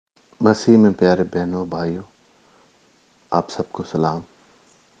مسیح میں پیارے بہنوں بھائیوں، آپ سب کو سلام۔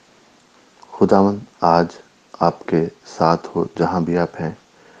 خداوند آج آپ کے ساتھ ہو جہاں بھی آپ ہیں۔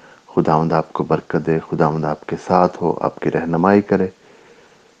 خداوند آپ کو برکت دے، خداوند آپ کے ساتھ ہو، آپ کی رہنمائی کرے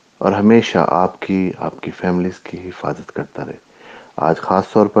اور ہمیشہ آپ کی فیملیز کی حفاظت کرتا رہے۔ آج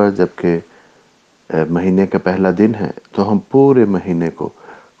خاص طور پر جبکہ مہینے کا پہلا دن ہے تو ہم پورے مہینے کو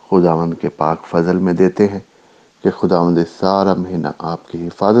خداوند کے پاک فضل میں دیتے ہیں کہ خداوند اس سارا مہینہ آپ کی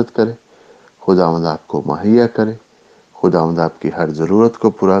حفاظت کرے، خداوند آپ کو مہیا کرے، خداوند آپ کی ہر ضرورت کو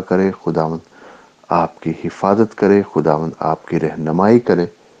پورا کرے، خداوند آپ کی حفاظت کرے، خداوند آپ کی رہنمائی کرے،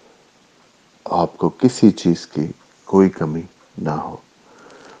 آپ کو کسی چیز کی کوئی کمی نہ ہو۔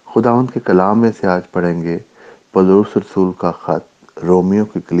 خداوند کے کلام میں سے آج پڑھیں گے پولس رسول کا خط رومیو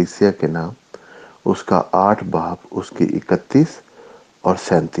کی کلیسیا کے نام، اس کا 8 باب، اس کی 31 اور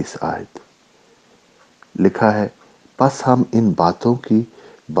 37 آیت۔ لکھا ہے، پس ہم ان باتوں کی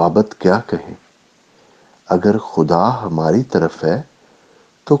بابت کیا کہیں؟ اگر خدا ہماری طرف ہے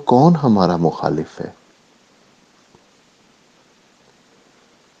تو کون ہمارا مخالف ہے؟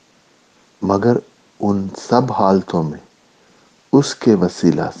 مگر ان سب حالتوں میں اس کے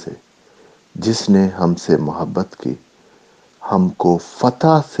وسیلہ سے جس نے ہم سے محبت کی، ہم کو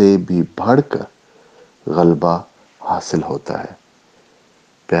فتح سے بھی بڑھ کر غلبہ حاصل ہوتا ہے۔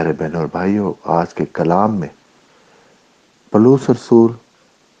 پیارے بہنوں اور بھائیوں، آج کے کلام میں پولس رسول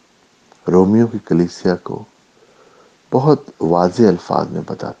رومیو کی کلیسیا کو بہت واضح الفاظ میں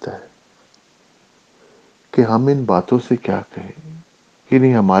بتاتا ہے کہ ہم ان باتوں سے کیا کہیں کہ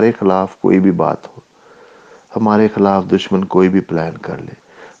نہیں ہمارے خلاف کوئی بھی بات ہو، ہمارے خلاف دشمن کوئی بھی پلان کر لے،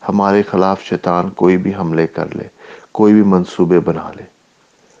 ہمارے خلاف شیطان کوئی بھی حملے کر لے، کوئی بھی منصوبے بنا لے،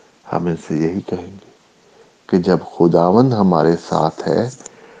 ہم ان سے یہی کہیں گے کہ جب خداوند ہمارے ساتھ ہے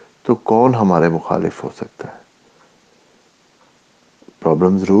تو کون ہمارے مخالف ہو سکتا ہے؟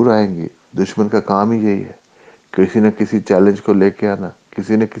 پرابلم ضرور آئیں گی، دشمن کا کام ہی یہی ہے، کسی نہ کسی چیلنج کو لے کے آنا،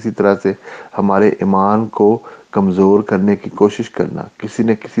 کسی نہ کسی طرح سے ہمارے ایمان کو کمزور کرنے کی کوشش کرنا، کسی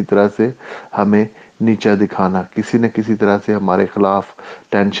نہ کسی طرح سے ہمیں نیچا دکھانا، کسی نہ کسی طرح سے ہمارے خلاف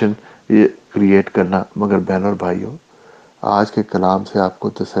ٹینشن یہ کریٹ کرنا۔ مگر بہنوں اور بھائیوں، آج کے کلام سے آپ کو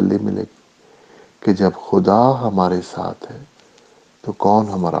تسلی ملے گی کہ جب خدا ہمارے ساتھ ہے تو کون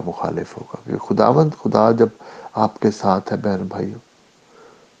ہمارا مخالف ہوگا؟ کہ خدا جب آپ کے ساتھ ہے بہن بھائیوں،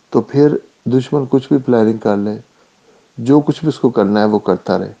 تو پھر دشمن کچھ بھی پلاننگ کر لے، جو کچھ بھی اس کو کرنا ہے وہ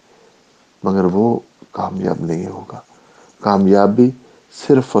کرتا رہے، مگر وہ کامیاب نہیں ہوگا۔ کامیابی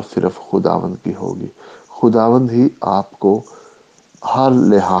صرف اور صرف خداوند کی ہوگی۔ خداوند ہی آپ کو ہر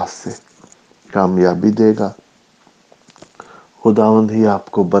لحاظ سے کامیابی دے گا، خداوند ہی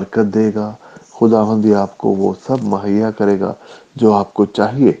آپ کو برکت دے گا، خداوند ہی آپ کو وہ سب مہیا کرے گا جو آپ کو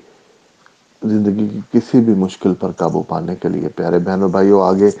چاہیے زندگی کی کسی بھی مشکل پر قابو پانے کے لیے۔ پیارے بہنوں بھائیوں،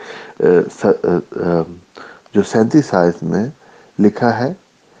 آگے جو 37 آیت میں لکھا ہے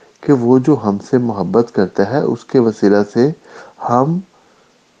کہ وہ جو ہم سے محبت کرتا ہے اس کے وسیلہ سے ہم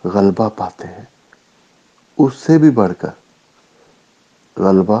غلبہ پاتے ہیں، اس سے بھی بڑھ کر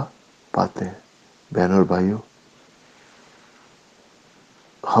غلبہ پاتے ہیں۔ بہنوں اور بھائیوں،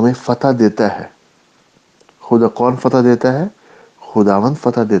 ہمیں فتح دیتا ہے۔ خدا کون فتح دیتا ہے؟ خداوند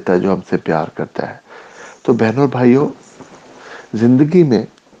فتح دیتا ہے جو ہم سے پیار کرتا ہے۔ تو بہنوں اور بھائیوں، زندگی میں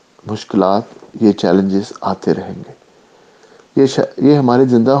مشکلات، یہ چیلنجز آتے رہیں گے۔ یہ ہمارے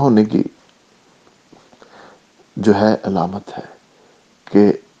زندہ ہونے کی جو ہے علامت ہے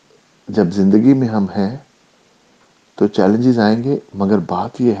کہ جب زندگی میں ہم ہیں تو چیلنجز آئیں گے، مگر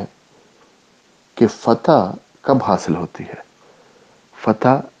بات یہ ہے کہ فتح کب حاصل ہوتی ہے؟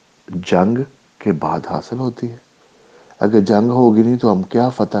 فتح جنگ کے بعد حاصل ہوتی ہے۔ اگر جنگ ہوگی نہیں تو ہم کیا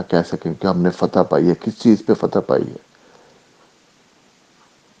فتح کہہ سکیں کہ ہم نے فتح پائی ہے؟ کس چیز پہ فتح پائی ہے؟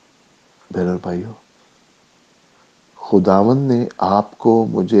 بہنوں بھائیوں، خداوند نے آپ کو،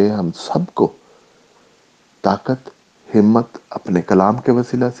 مجھے، ہم سب کو طاقت، ہمت اپنے کلام کے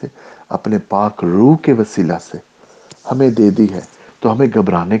وسیلہ سے، اپنے پاک روح کے وسیلہ سے ہمیں دے دی ہے۔ تو ہمیں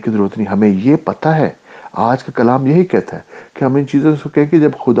گھبرانے کی ضرورت نہیں۔ ہمیں یہ پتہ ہے، آج کا کلام یہی کہتا ہے کہ ہم ان چیزوں سے کہیں کہ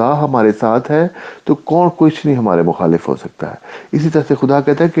جب خدا ہمارے ساتھ ہے تو کون کچھ نہیں ہمارے مخالف ہو سکتا ہے۔ اسی طرح سے خدا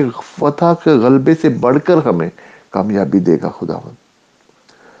کہتا ہے کہ فتح کے غلبے سے بڑھ کر ہمیں کامیابی دے گا خداوند۔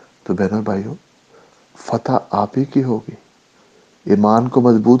 تو بہنوں بھائیوں، فتح آپ ہی کی ہوگی۔ ایمان کو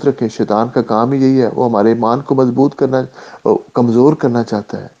مضبوط رکھیں۔ شیطان کا کام ہی یہی ہے، وہ ہمارے ایمان کو مضبوط کرنا، کمزور کرنا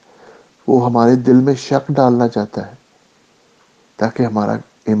چاہتا ہے۔ وہ ہمارے دل میں شک ڈالنا چاہتا ہے تاکہ ہمارا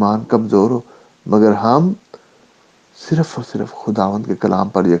ایمان کمزور ہو، مگر ہم صرف اور صرف خداوند کے کلام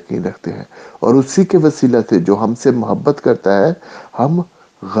پر یقین رکھتے ہیں، اور اسی کے وسیلہ سے جو ہم سے محبت کرتا ہے ہم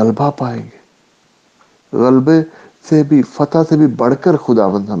غلبہ پائیں گے۔ غلبے سے بھی، فتح سے بھی بڑھ کر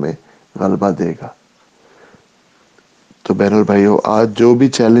خداوند ہمیں غلبہ دے گا۔ تو بہن اور بھائیو، آج جو بھی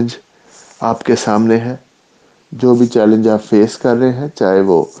چیلنج آپ کے سامنے ہے، جو بھی چیلنج آپ فیس کر رہے ہیں، چاہے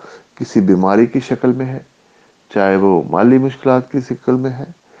وہ کسی بیماری کی شکل میں ہے، چاہے وہ مالی مشکلات کی شکل میں ہے،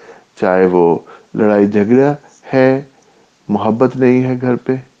 چاہے وہ لڑائی جھگڑا ہے، محبت نہیں ہے گھر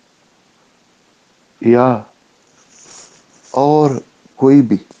پہ، یا اور کوئی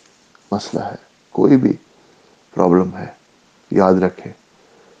بھی مسئلہ ہے، کوئی بھی پرابلم ہے، یاد رکھیں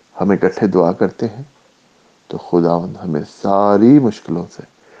ہم اکٹھے دعا کرتے ہیں تو خداوند ہمیں ساری مشکلوں سے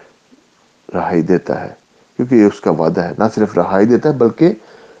رہائی دیتا ہے، کیونکہ یہ اس کا وعدہ ہے۔ نہ صرف رہائی دیتا ہے بلکہ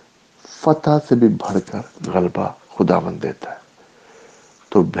فتح سے بھی بڑھ کر غلبہ خداوند دیتا ہے۔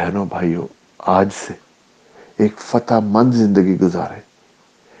 تو بہنوں بھائیوں، آج سے ایک فتح مند زندگی گزاریں،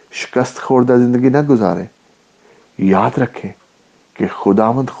 شکست خوردہ زندگی نہ گزاریں۔ یاد رکھیں کہ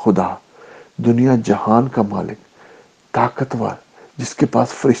خداوند خدا، دنیا جہان کا مالک، طاقتور، جس کے پاس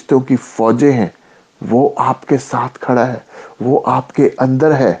فرشتوں کی فوجیں ہیں، وہ آپ کے ساتھ کھڑا ہے، وہ آپ کے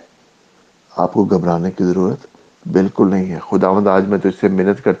اندر ہے۔ آپ کو گھبرانے کی ضرورت بالکل نہیں ہے۔ خداوند، آج میں تجھ سے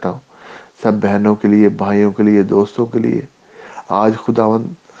منت کرتا ہوں، سب بہنوں کے لیے، بھائیوں کے لیے، دوستوں کے لیے، آج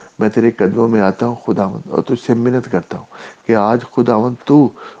خداوند میں تیرے قدموں میں آتا ہوں خداوند، اور تجھ سے منت کرتا ہوں کہ آج خداوند تو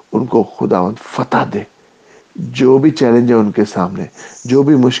ان کو خداوند فتح دے۔ جو بھی چیلنج ہے ان کے سامنے، جو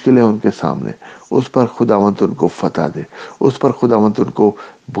بھی مشکل ہے ان کے سامنے، اس پر خداوند ان کو فتح دے، اس پر خداوند ان کو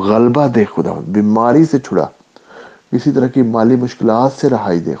غلبہ دے۔ خداوند بیماری سے چھڑا، کسی طرح کی مالی مشکلات سے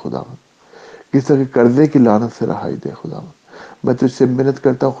رہائی دے خداوند، کسی طرح کے قرضے کی لعنت سے رہائی دے خداوند۔ میں تجھ سے منت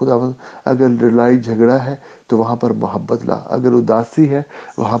کرتا ہوں خداوند، اگر لڑائی جھگڑا ہے تو وہاں پر محبت لا، اگر اداسی ہے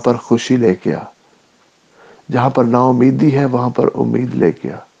وہاں پر خوشی لے کے آ، جہاں پر نا امیدی ہے وہاں پر امید لے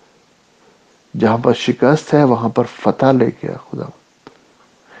کے آ، جہاں پر شکست ہے وہاں پر فتح لے کے آ خداوند،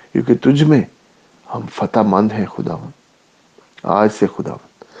 کیونکہ تجھ میں ہم فتح مند ہیں خداوند۔ آج سے خداوند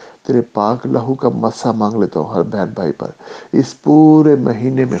تیرے پاک لہو کا مسا مانگ لیتا ہوں ہر بہن بھائی پر، اس پورے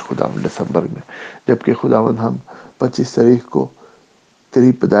مہینے میں خداوند، دسمبر میں، جبکہ خداوند ہم 25 تاریخ کو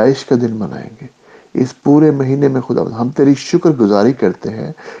تیری پیدائش کا دن منائیں گے، اس پورے مہینے میں خداوند ہم تیری شکر گزاری کرتے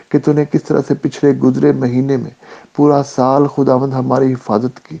ہیں کہ تو نے کس طرح سے پچھلے گزرے مہینے میں پورا سال خداوند ہماری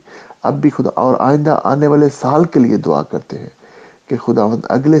حفاظت کی۔ اب بھی خدا، اور آئندہ آنے والے سال کے لیے دعا کرتے ہیں کہ خداوند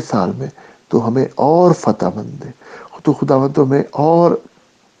اگلے سال میں تو ہمیں اور فتح مند دے، تو خداوند تو ہمیں اور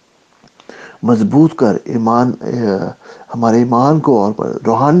مضبوط کر، ایمان، ہمارے ایمان کو اور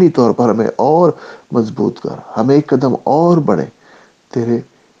روحانی طور پر ہمیں اور مضبوط کر، ہمیں ایک قدم اور بڑھے تیرے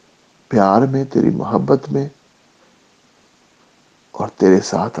پیار میں، تیری محبت میں، اور تیرے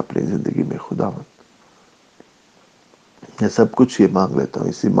ساتھ اپنی زندگی میں خداوند۔ میں سب کچھ یہ مانگ لیتا ہوں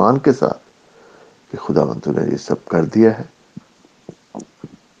اس ایمان کے ساتھ کہ خداوند تو نے یہ سب کر دیا ہے،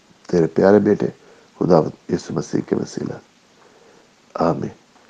 تیرے پیارے بیٹے خداوند یسوع مسیح کے وسیلہ، آمین۔